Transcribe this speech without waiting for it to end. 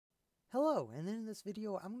Hello, and in this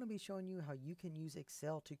video I'm going to be showing you how you can use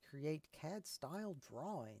Excel to create CAD style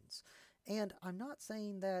drawings. And I'm not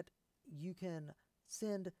saying that you can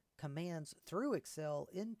send commands through Excel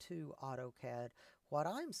into AutoCAD. What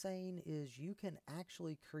I'm saying is you can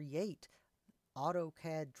actually create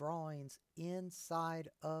AutoCAD drawings inside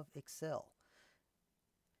of Excel.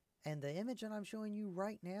 And the image that I'm showing you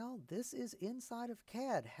right now, this is inside of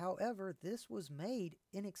CAD. However, this was made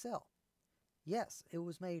in Excel. Yes, it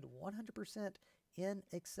was made 100% in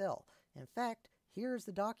Excel. In fact, here's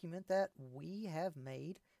the document that we have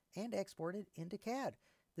made and exported into CAD.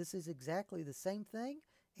 This is exactly the same thing,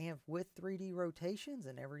 and with 3D rotations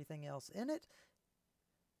and everything else in it,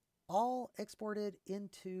 all exported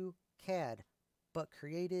into CAD, but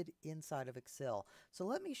created inside of Excel. So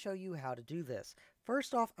let me show you how to do this.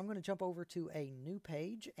 First off, I'm going to jump over to a new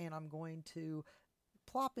page, and I'm going to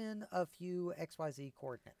plop in a few XYZ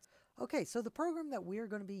coordinates. Okay, so the program that we're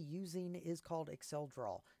going to be using is called Excel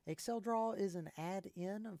Draw. Excel Draw is an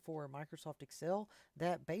add-in for Microsoft Excel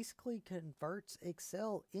that basically converts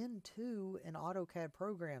Excel into an AutoCAD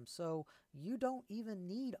program. So you don't even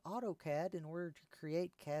need AutoCAD in order to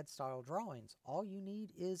create CAD style drawings. All you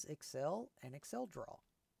need is Excel and Excel Draw.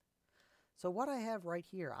 So what I have right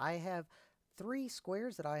here, I have 3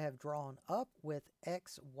 squares that I have drawn up with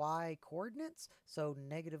X, Y coordinates. So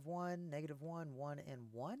 -1, 1,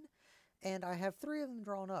 and 1. And I have 3 of them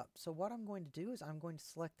drawn up. So what I'm going to do is I'm going to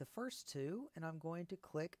select the first 2 and I'm going to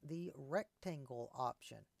click the rectangle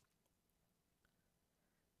option.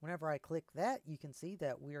 Whenever I click that, you can see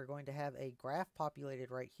that we are going to have a graph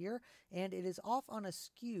populated right here. And it is off on a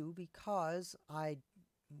skew because I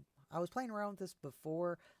was playing around with this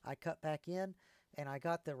before I cut back in, and I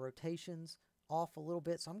got the rotations off a little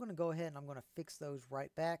bit. So I'm going to go ahead and I'm going to fix those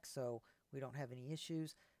right back so we don't have any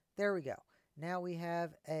issues. There we go. Now we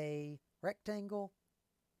have a rectangle,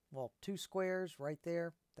 well, 2 squares right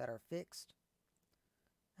there that are fixed.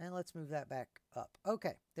 And let's move that back up.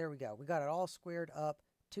 Okay, there we go. We got it all squared up,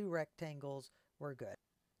 2 rectangles. We're good.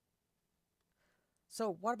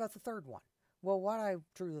 So what about the third one? Well, what I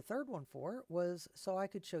drew the third one for was so I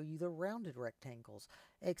could show you the rounded rectangles.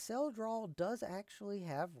 Excel Draw does actually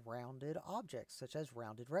have rounded objects, such as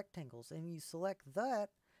rounded rectangles. And you select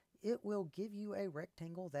that, it will give you a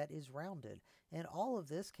rectangle that is rounded. And all of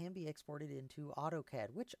this can be exported into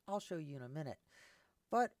AutoCAD, which I'll show you in a minute.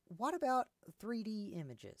 But what about 3D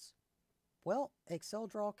images? Well, Excel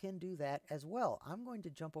Draw can do that as well. I'm going to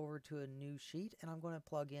jump over to a new sheet and I'm going to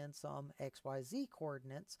plug in some XYZ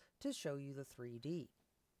coordinates to show you the 3D.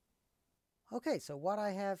 Okay, so what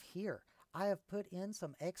I have here, I have put in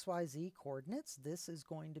some XYZ coordinates. This is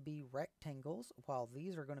going to be rectangles, while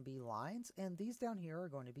these are going to be lines, and these down here are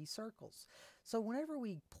going to be circles. So whenever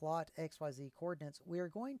we plot XYZ coordinates, we are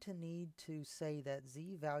going to need to say that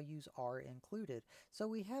Z values are included. So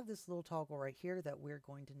we have this little toggle right here that we're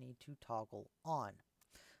going to need to toggle on.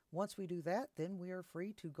 Once we do that, then we are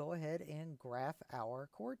free to go ahead and graph our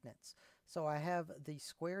coordinates. So I have the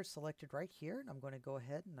squares selected right here, and I'm going to go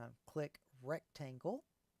ahead and click rectangle.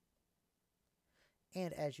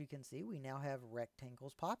 And as you can see, we now have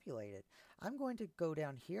rectangles populated. I'm going to go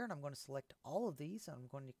down here and I'm going to select all of these, and I'm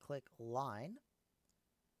going to click line.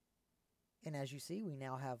 And as you see, we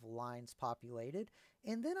now have lines populated.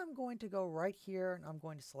 And then I'm going to go right here and I'm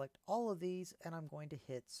going to select all of these and I'm going to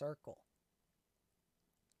hit circle.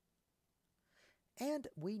 And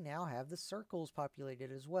we now have the circles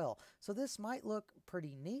populated as well. So this might look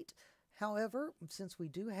pretty neat. However, since we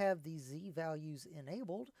do have the Z values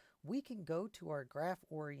enabled, we can go to our graph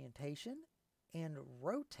orientation and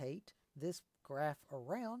rotate this graph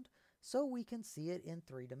around so we can see it in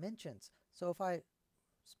 3 dimensions. So if I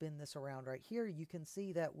spin this around right here, you can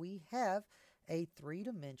see that we have a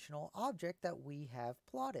 3-dimensional object that we have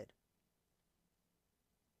plotted.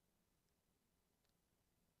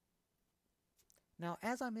 Now,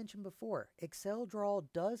 as I mentioned before, Excel Draw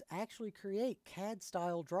does actually create CAD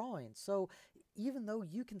style drawings. So even though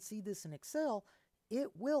you can see this in Excel,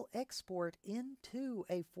 it will export into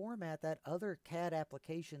a format that other CAD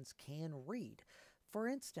applications can read. For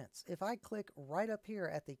instance, if I click right up here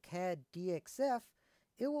at the CAD DXF,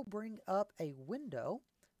 it will bring up a window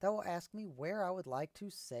that will ask me where I would like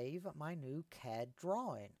to save my new CAD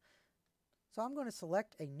drawing. So I'm going to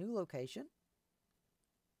select a new location.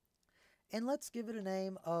 And let's give it a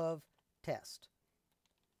name of test.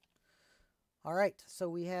 All right, so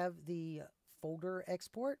we have the folder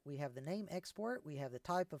export, we have the name export, we have the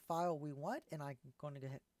type of file we want, and I'm going to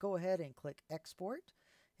go ahead and click export,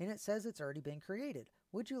 and it says it's already been created.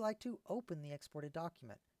 Would you like to open the exported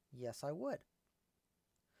document? Yes, I would.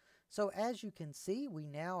 So as you can see, we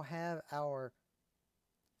now have our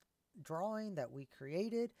drawing that we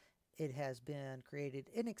created. It has been created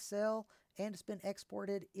in Excel and it's been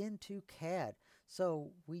exported into CAD.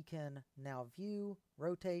 So we can now view,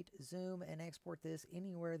 rotate, zoom, and export this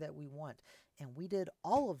anywhere that we want. And we did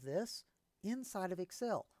all of this inside of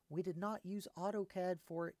Excel. We did not use AutoCAD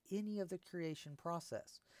for any of the creation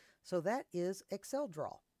process. So that is Excel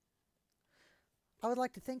Draw. I would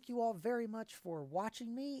like to thank you all very much for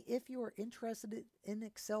watching me. If you are interested in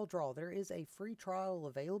Excel Draw, there is a free trial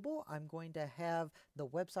available. I'm going to have the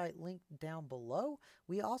website linked down below.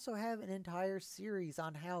 We also have an entire series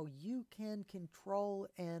on how you can control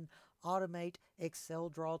and automate Excel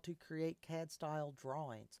Draw to create CAD style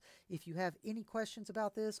drawings. If you have any questions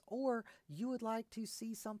about this or you would like to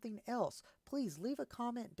see something else, please leave a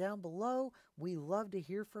comment down below. We love to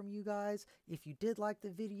hear from you guys. If you did like the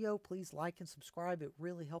video, please like and subscribe. It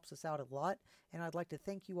really helps us out a lot. And I'd like to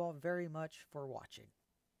thank you all very much for watching.